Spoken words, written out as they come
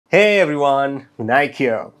Hey everyone, Vinayak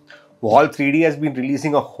here. Wol3D has been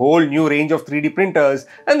releasing a whole new range of 3D printers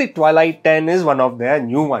and the Twilight 10 is one of their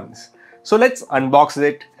new ones. So let's unbox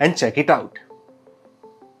it and check it out.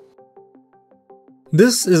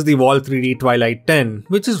 This is the Wol3D Twilight 10,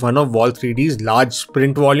 which is one of Wol3D's large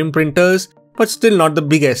print volume printers, but still not the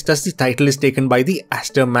biggest as the title is taken by the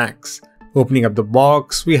Aster Max. Opening up the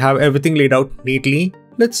box, we have everything laid out neatly.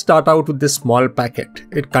 Let's start out with this small packet.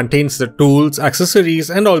 It contains the tools,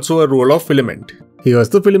 accessories and also a roll of filament. Here's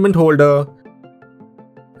the filament holder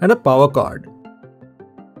and a power cord.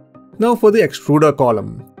 Now for the extruder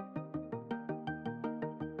column.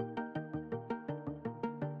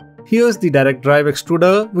 Here's the direct drive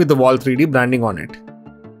extruder with the Wol3D branding on it.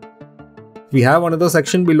 We have another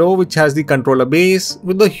section below which has the controller base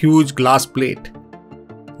with a huge glass plate.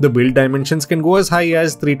 The build dimensions can go as high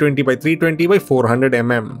as 320 by 320 by 400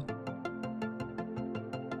 mm.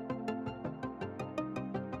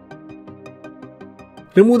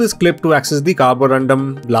 Remove this clip to access the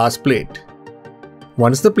carborundum glass plate.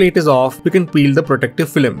 Once the plate is off, we can peel the protective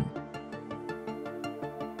film.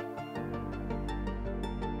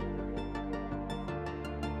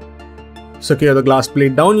 Secure the glass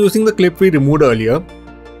plate down using the clip we removed earlier.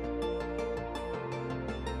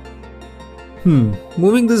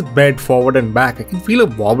 Moving this bed forward and back, I can feel a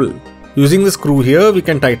wobble. Using the screw here, we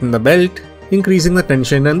can tighten the belt, increasing the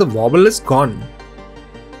tension and the wobble is gone.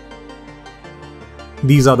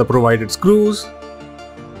 These are the provided screws,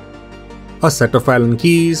 a set of Allen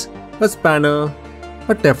keys, a spanner,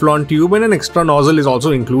 a Teflon tube and an extra nozzle is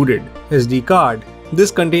also included. SD card.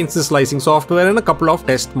 This contains the slicing software and a couple of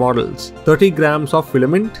test models. 30 grams of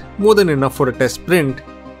filament, more than enough for a test print.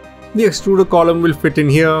 The extruder column will fit in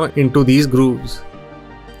here into these grooves.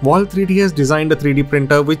 Wol3D has designed a 3D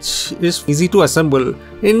printer which is easy to assemble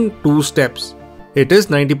in 2 steps. It is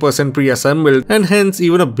 90% pre-assembled and hence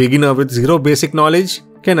even a beginner with zero basic knowledge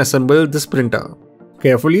can assemble this printer.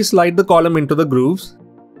 Carefully slide the column into the grooves.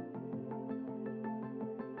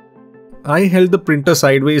 I held the printer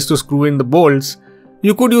sideways to screw in the bolts.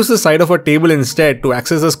 You could use the side of a table instead to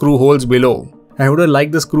access the screw holes below. I would have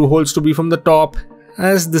liked the screw holes to be from the top,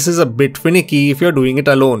 as this is a bit finicky if you're doing it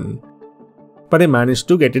alone. But I managed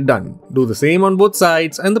to get it done. Do the same on both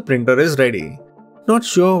sides and the printer is ready. Not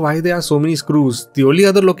sure why there are so many screws. The only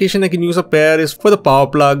other location I can use a pair is for the power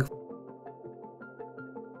plug.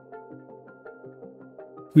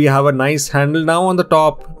 We have a nice handle now on the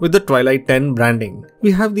top with the Twilight 10 branding.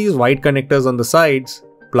 We have these white connectors on the sides.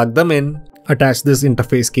 Plug them in. Attach this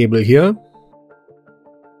interface cable here.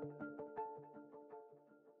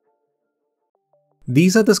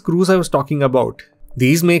 These are the screws I was talking about.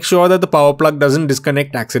 These make sure that the power plug doesn't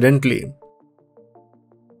disconnect accidentally.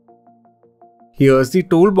 Here's the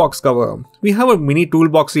toolbox cover. We have a mini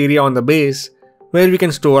toolbox area on the base where we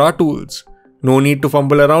can store our tools. No need to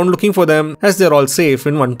fumble around looking for them as they're all safe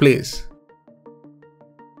in one place.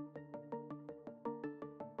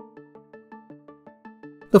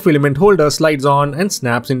 The filament holder slides on and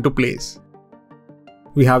snaps into place.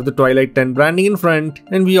 We have the Twilight 10 branding in front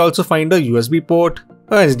and we also find a USB port,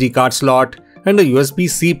 a SD card slot and a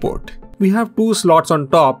USB-C port. We have 2 slots on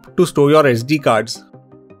top to store your SD cards.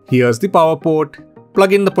 Here's the power port.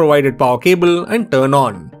 Plug in the provided power cable and turn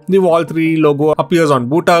on. The Wol3D logo appears on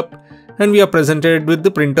boot up and we are presented with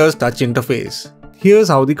the printer's touch interface. Here's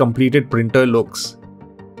how the completed printer looks.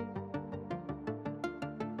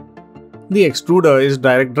 The extruder is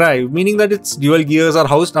direct drive, meaning that its dual gears are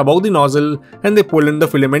housed above the nozzle and they pull in the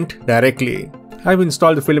filament directly. I've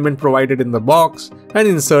installed the filament provided in the box and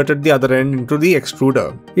inserted the other end into the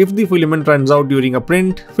extruder. If the filament runs out during a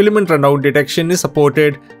print, filament runout detection is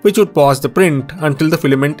supported, which would pause the print until the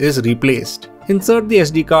filament is replaced. Insert the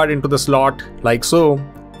SD card into the slot like so.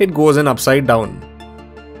 It goes in upside down.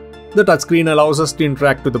 The touchscreen allows us to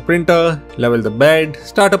interact with the printer, level the bed,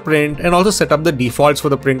 start a print and also set up the defaults for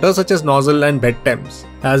the printer such as nozzle and bed temps.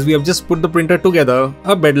 As we have just put the printer together,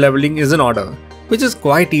 our bed leveling is in order, which is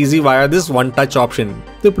quite easy via this one-touch option.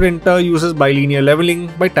 The printer uses bilinear leveling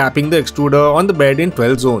by tapping the extruder on the bed in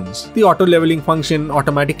 12 zones. The auto leveling function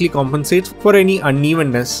automatically compensates for any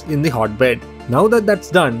unevenness in the hot bed. Now that that's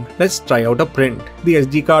done, let's try out a print. The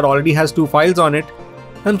SD card already has 2 files on it.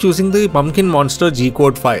 I'm choosing the Pumpkin Monster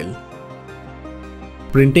G-code file.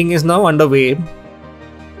 Printing is now underway.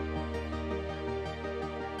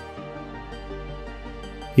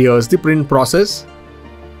 Here's the print process.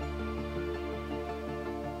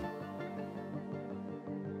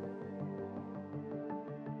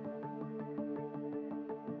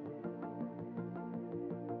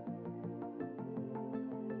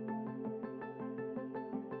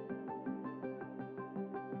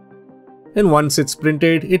 and once it's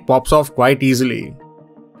printed, it pops off quite easily.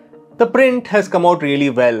 The print has come out really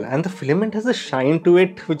well, and the filament has a shine to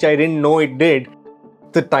it which I didn't know it did.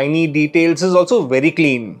 The tiny details is also very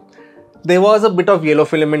clean. There was a bit of yellow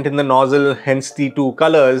filament in the nozzle, hence the two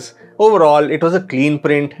colors. Overall, it was a clean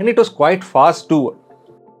print and it was quite fast too.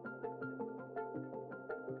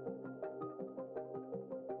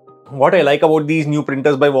 What I like about these new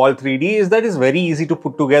printers by Wol3D is that it's very easy to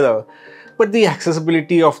put together. But the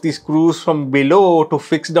accessibility of the screws from below to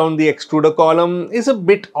fix down the extruder column is a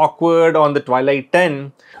bit awkward on the Twilight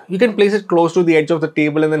 10. You can place it close to the edge of the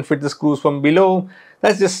table and then fit the screws from below.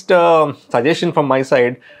 That's just a suggestion from my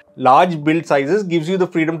side. Large build sizes gives you the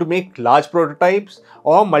freedom to make large prototypes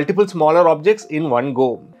or multiple smaller objects in one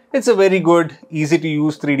go. It's a very good, easy to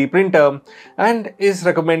use 3D printer and is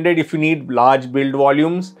recommended if you need large build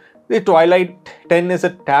volumes. The Twilight 10 is a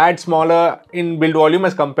tad smaller in build volume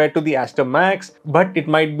as compared to the Aster Max, but it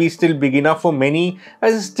might be still big enough for many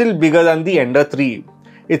as it's still bigger than the Ender 3.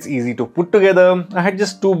 It's easy to put together. I had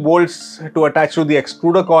just 2 bolts to attach to the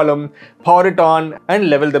extruder column, power it on and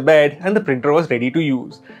level the bed, and the printer was ready to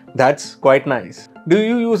use. That's quite nice. Do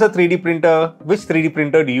you use a 3D printer? Which 3D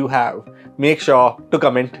printer do you have? Make sure to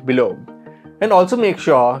comment below. And also make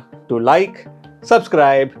sure to like,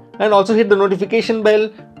 subscribe and also hit the notification bell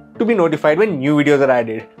to be notified when new videos are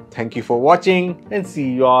added. Thank you for watching and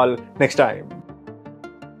see you all next time.